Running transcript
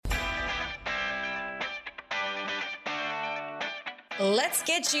Let's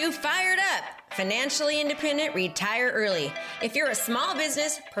get you fired up. Financially independent, retire early. If you're a small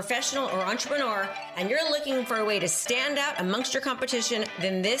business, professional, or entrepreneur, and you're looking for a way to stand out amongst your competition,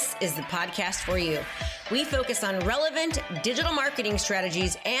 then this is the podcast for you. We focus on relevant digital marketing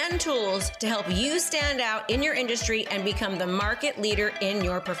strategies and tools to help you stand out in your industry and become the market leader in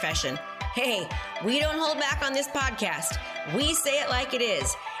your profession. Hey, we don't hold back on this podcast. We say it like it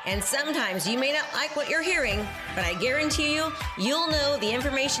is. And sometimes you may not like what you're hearing, but I guarantee you'll know the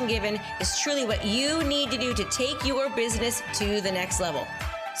information given is truly what you need to do to take your business to the next level.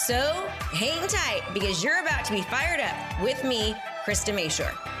 So hang tight because you're about to be fired up with me, Krista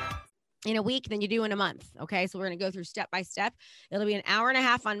Mashore. In a week than you do in a month. Okay. So we're going to go through step by step. It'll be an hour and a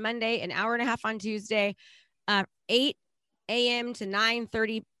half on Monday, an hour and a half on Tuesday, 8 a.m. to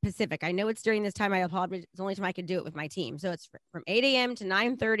 9:30 Pacific. I know it's during this time. I apologize. It's the only time I can do it with my team. So it's from 8 a.m. to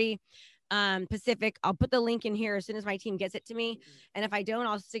 9:30 Pacific. I'll put the link in here as soon as my team gets it to me. And if I don't,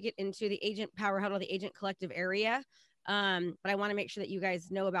 I'll stick it into the Agent Power Huddle, the Agent Collective area. But I want to make sure that you guys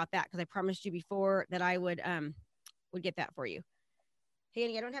know about that because I promised you before that I would get that for you. Hey,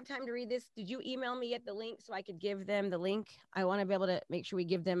 Annie, I don't have time to read this. Did you email me at the link so I could give them the link? I want to be able to make sure we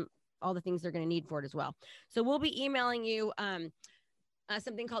give them all the things they're going to need for it as well. So we'll be emailing you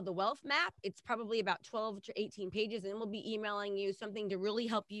something called the Wealth Map. It's probably about 12 to 18 pages. And we'll be emailing you something to really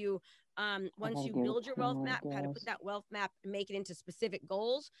help you once you build your wealth map, how to put that wealth map and make it into specific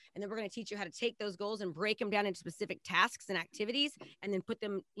goals. And then we're going to teach you how to take those goals and break them down into specific tasks and activities, and then put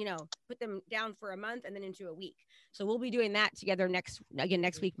them down for a month and then into a week. So we'll be doing that together next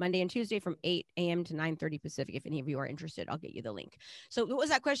week, Monday and Tuesday from 8 a.m. to 9:30 Pacific. If any of you are interested, I'll get you the link. So what was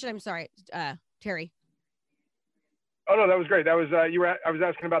that question? I'm sorry, Terry. Oh, no, that was great. That was, I was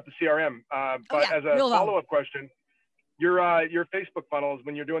asking about the CRM, but as a follow-up question, your Facebook funnels,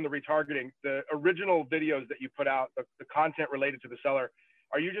 when you're doing the retargeting, the original videos that you put out, the content related to the seller,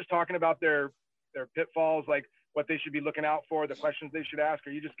 are you just talking about their pitfalls, like what they should be looking out for, the questions they should ask?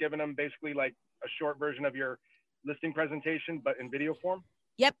 Are you just giving them basically like a short version of your listing presentation, but in video form?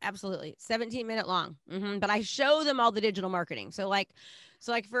 Yep, absolutely. 17-minute long. But I show them all the digital marketing. So like,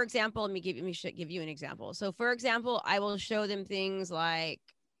 for example, let me give you an example. So for example, I will show them things like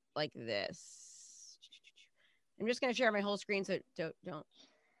this. I'm just going to share my whole screen. So I don't want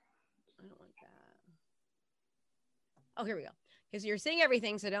that. Oh, here we go. Because you're seeing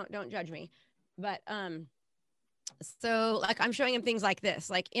everything. So don't judge me. But, so like I'm showing them things like this,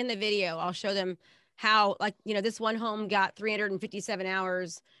 like in the video, I'll show them how, like, this one home got 357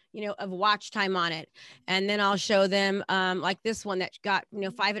 hours, of watch time on it. And then I'll show them like this one that got,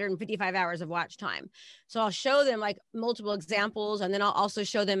 555 hours of watch time. So I'll show them like multiple examples. And then I'll also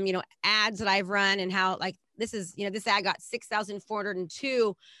show them, ads that I've run and how like, this is, this ad got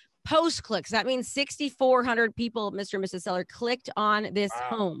 6,402 post clicks. That means 6,400 people, Mr. and Mrs. Seller, clicked on this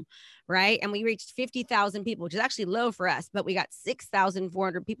home, right? And we reached 50,000 people, which is actually low for us, but we got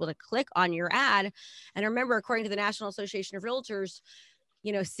 6,400 people to click on your ad. And remember, according to the National Association of Realtors,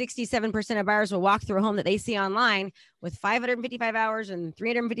 67% of buyers will walk through a home that they see online with 555 hours and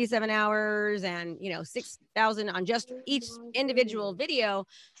 357 hours and, 6,000 on just each individual video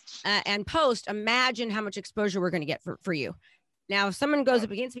and post. Imagine how much exposure we're going to get for you. Now, if someone goes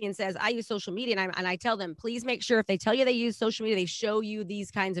up against me and says, I use social media, and I tell them, please make sure if they tell you they use social media, they show you these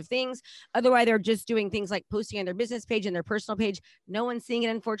kinds of things. Otherwise, they're just doing things like posting on their business page and their personal page. No one's seeing it,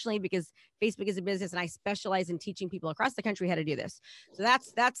 unfortunately, because Facebook is a business, and I specialize in teaching people across the country how to do this. So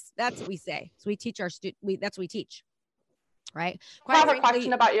that's what we say. So we teach that's what we teach. Right. I have a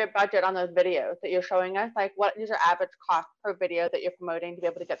question about your budget on those videos that you're showing us. Like, what is your average cost per video that you're promoting to be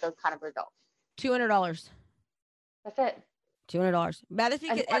able to get those kind of results? $200. That's it. $200. But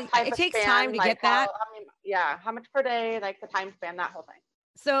it takes time to get that. How much per day, like the time span, that whole thing.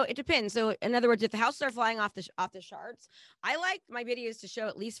 So it depends. So in other words, if the houses are flying off the charts, I like my videos to show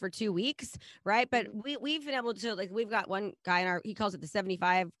at least for 2 weeks, right? But we've been able to, like, we've got one guy he calls it the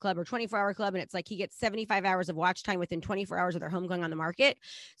 75 club or 24-hour club. And it's like he gets 75 hours of watch time within 24 hours of their home going on the market.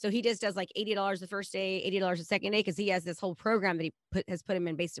 So he just does like $80 the first day, $80 the second day, because he has this whole program that he has put him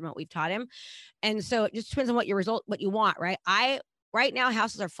in based on what we've taught him. And so it just depends on what you want, right? Right now,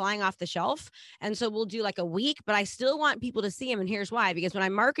 houses are flying off the shelf. And so we'll do like a week, but I still want people to see them. And here's why, because when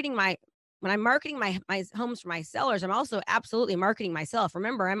I'm marketing my homes for my sellers, I'm also absolutely marketing myself.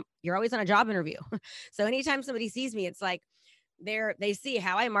 Remember, you're always on a job interview. So anytime somebody sees me, it's like they see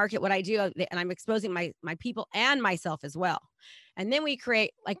how I market, what I do, and I'm exposing my people and myself as well. And then we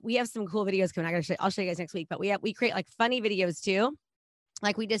create, like, we have some cool videos coming. I'll show you guys next week, but we create like funny videos too.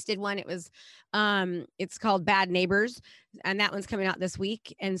 Like we just did one. It was, it's called Bad Neighbors, and that one's coming out this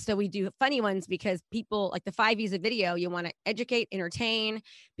week. And so we do funny ones because people like the 5 E's of video. You want to educate, entertain,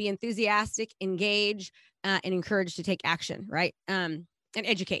 be enthusiastic, engage, and encourage to take action, right? And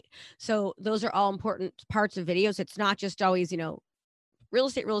educate. So those are all important parts of videos. It's not just always, real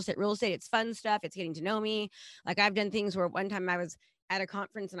estate. It's fun stuff. It's getting to know me. Like I've done things where one time I was at a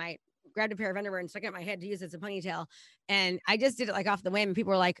conference and I grabbed a pair of underwear and stuck it in my head to use as a ponytail. And I just did it like off the whim. And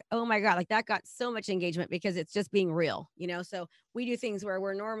people were like, oh my God, like that got so much engagement because it's just being real, So we do things where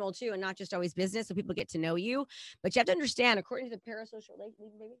we're normal too, and not just always business. So people get to know you, but you have to understand, according to the parasocial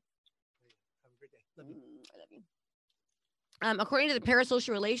relationship, baby. Have a great day. Love you. I love you. According to the parasocial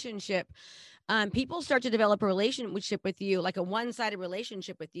relationship, people start to develop a relationship with you, like a one-sided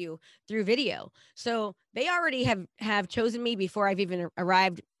relationship with you through video. So they already have chosen me before I've even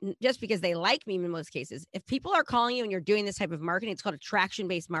arrived, just because they like me in most cases. If people are calling you and you're doing this type of marketing, it's called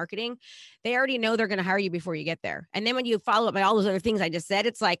attraction-based marketing. They already know they're going to hire you before you get there. And then when you follow up by all those other things I just said,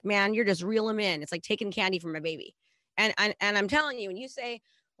 it's like, man, you're just reel them in. It's like taking candy from a baby. And I'm telling you, when you say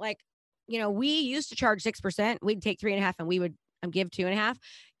like, we used to charge 6%, we'd take 3.5% and we would give 2.5%.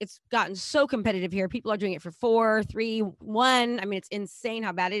 It's gotten so competitive here. People are doing it for 4, 3, 1. I mean, it's insane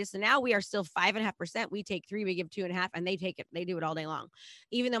how bad it is. So now we are still 5.5%. We take 3, we give 2.5%, and they take it. They do it all day long,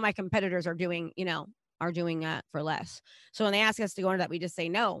 even though my competitors are doing, for less. So when they ask us to go into that, we just say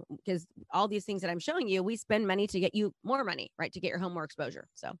no, because all these things that I'm showing you, we spend money to get you more money, right? To get your home more exposure.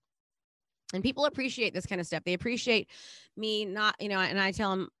 So. And people appreciate this kind of stuff. They appreciate me not, and I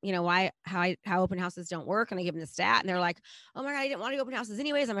tell them, how open houses don't work. And I give them the stat and they're like, oh my God, I didn't want to do open houses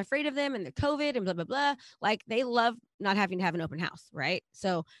anyways. I'm afraid of them and the COVID and blah, blah, blah. Like they love not having to have an open house. Right.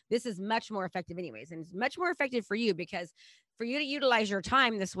 So this is much more effective anyways. And it's much more effective for you because for you to utilize your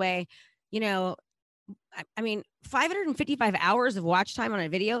time this way, 555 hours of watch time on a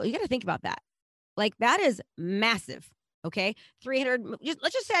video, you got to think about that. Like that is massive. Okay. 300,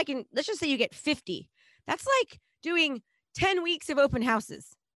 let's just say you get 50. That's like doing 10 weeks of open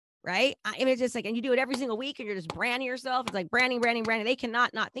houses, right? I mean, it's just like, and you do it every single week and you're just branding yourself. It's like branding. They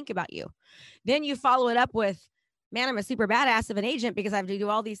cannot not think about you. Then you follow it up with, man, I'm a super badass of an agent because I have to do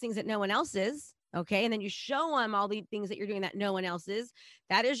all these things that no one else is. Okay. And then you show them all the things that you're doing that no one else is.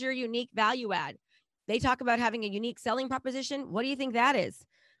 That is your unique value add. They talk about having a unique selling proposition. What do you think that is?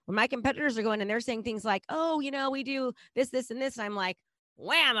 When my competitors are going and they're saying things like, oh, we do this, this, and this. And I'm like,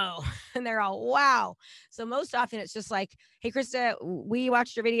 whammo. And they're all, wow. So most often it's just like, hey, Krista, we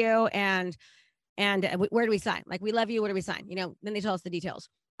watched your video and where do we sign? Like, we love you. Where do we sign? Then they tell us the details.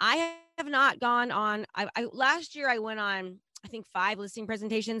 I have not gone on. Last year I went on, I think 5 listing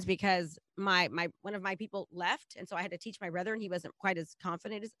presentations because my one of my people left. And so I had to teach my brother and he wasn't quite as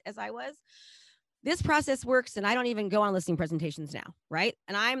confident as I was. This process works and I don't even go on listing presentations now, right?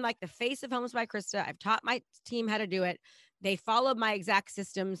 And I'm like the face of Homes by Krista. I've taught my team how to do it. They followed my exact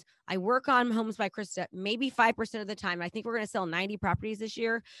systems. I work on Homes by Krista maybe 5% of the time. I think we're going to sell 90 properties this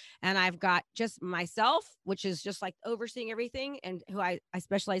year. And I've got just myself, which is just like overseeing everything and who I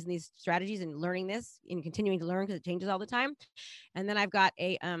specialize in these strategies and learning this and continuing to learn because it changes all the time. And then I've got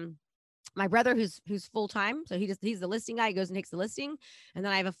my brother who's full-time. So he's the listing guy. He goes and takes the listing. And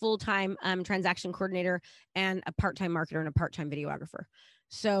then I have a full-time transaction coordinator and a part-time marketer and a part-time videographer.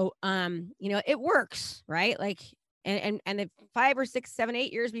 So, it works, right? Like, and the 5 or 6, 7,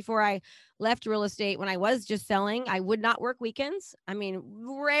 8 years before I left real estate, when I was just selling, I would not work weekends. I mean,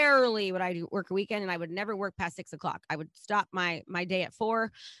 rarely would I work a weekend and I would never work past 6 o'clock. I would stop my day at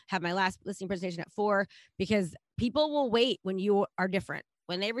 4, have my last listing presentation at 4, because people will wait when you are different.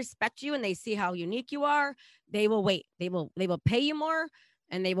 When they respect you and they see how unique you are, they will wait. They will pay you more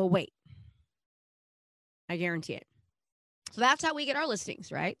and they will wait. I guarantee it. So that's how we get our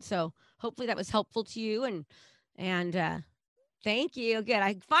listings, right? So hopefully that was helpful to you and thank you. Good.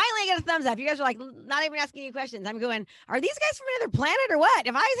 I finally get a thumbs up. You guys are like not even asking any questions. I'm going, are these guys from another planet or what?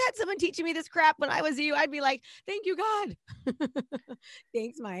 If I had someone teaching me this crap when I was you, I'd be like, thank you, God.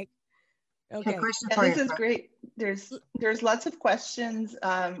 Thanks, Mike. Okay. Yeah, this is great. There's lots of questions,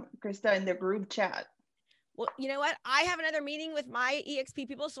 Krista, in the group chat. Well, you know what? I have another meeting with my EXP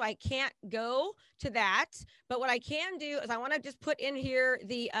people, so I can't go to that. But what I can do is I want to just put in here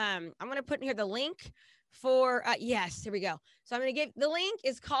I'm going to put in here the link for, yes, here we go. So I'm going to give, the link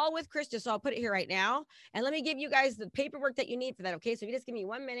is Call with Krista. So I'll put it here right now. And let me give you guys the paperwork that you need for that. Okay. So if you just give me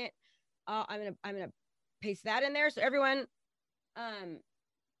 1 minute, I'm going to paste that in there. So everyone,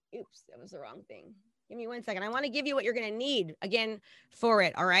 oops, that was the wrong thing. Give me 1 second. I want to give you what you're going to need again for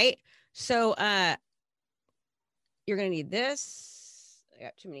it. All right. So, you're going to need this. I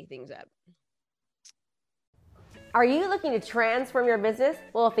got too many things up. Are you looking to transform your business?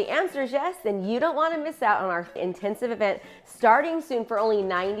 Well, if the answer is yes, then you don't want to miss out on our intensive event starting soon for only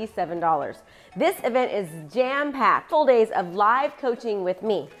 $97. This event is jam-packed, full days of live coaching with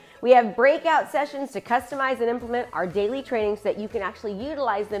me. We have breakout sessions to customize and implement our daily trainings so that you can actually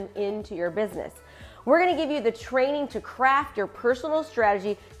utilize them into your business. We're going to give you the training to craft your personal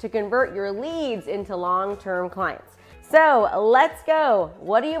strategy to convert your leads into long-term clients. So let's go.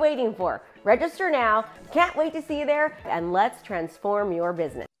 What are you waiting for? Register now. Can't wait to see you there, and let's transform your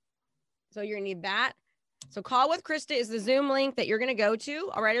business. So you're going to need that. So Call with Krista is the Zoom link that you're going to go to.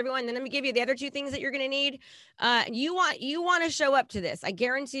 All right, everyone. Then let me give you the other 2 things that you're going to need. You want to show up to this. I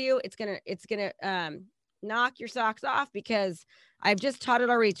guarantee you it's going to knock your socks off, because I've just taught it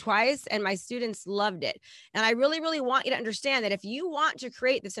already twice and my students loved it. And I really, really want you to understand that if you want to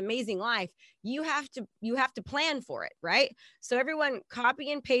create this amazing life, you have to plan for it, right? So everyone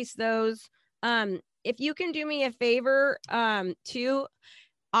copy and paste those. If you can do me a favor, too,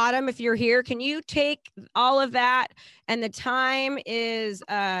 Autumn, if you're here, can you take all of that? And the time is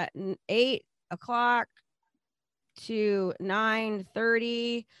 8 o'clock to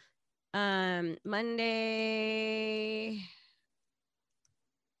 9:30. Monday.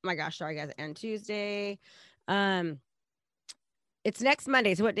 Oh my gosh, sorry guys. And Tuesday. It's next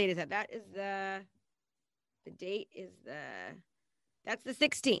Monday. So what date is that? That is the date is that's the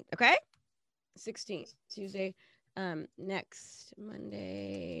 16th. Okay. 16th, Tuesday. Next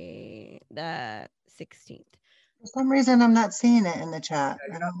Monday, the 16th. For some reason, I'm not seeing it in the chat.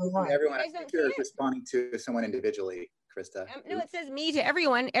 I don't know why. Everyone, I think you're responding to someone individually, Krista. No, it says me to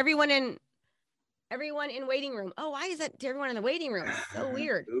everyone in waiting room. Oh, why is that to everyone in the waiting room? It's so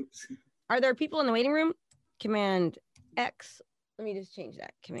weird. Oops. Are there people in the waiting room? Command X. Let me just change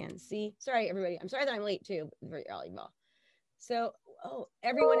that. Command C. Sorry, everybody. I'm sorry that I'm late too. For volleyball. So,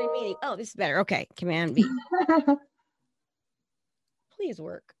 everyone in meeting. Oh, this is better. Okay. Command V. Please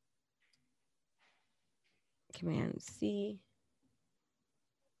work. Command C.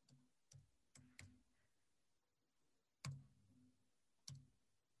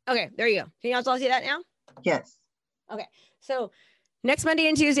 Okay, there you go. Can you all see that now? Yes. Okay, so next Monday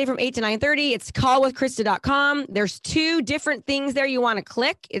and Tuesday from 8 to 9:30, it's callwithkrista.com. There's 2 different things there you want to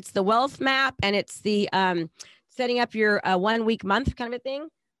click. It's the wealth map and it's the setting up your 1 week month kind of a thing.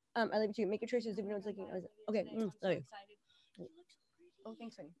 I love you too. Make your choices if no one's looking. Okay, love you. Oh,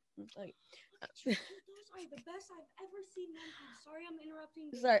 thanks, honey. Love you. Those are the best I've ever seen them. Sorry, I'm interrupting.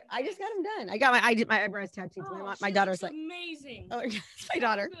 Sorry, I just got them done. I got my eyebrows tattooed. My daughter's like amazing. Oh, my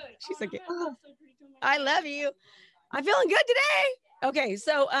daughter. She's like, oh, I love you. I'm feeling good today. Okay,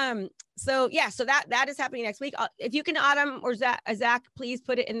 so yeah, so that is happening next week. If you can, Autumn or Zach, please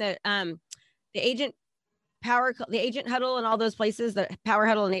put it in the agent huddle and all those places, the power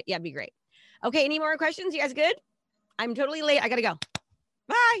huddle, and yeah, it'd be great. Okay, any more questions? You guys good? I'm totally late. I gotta go.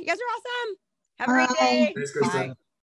 Bye. You guys are awesome. Have a great day. Thanks, Krista. Bye.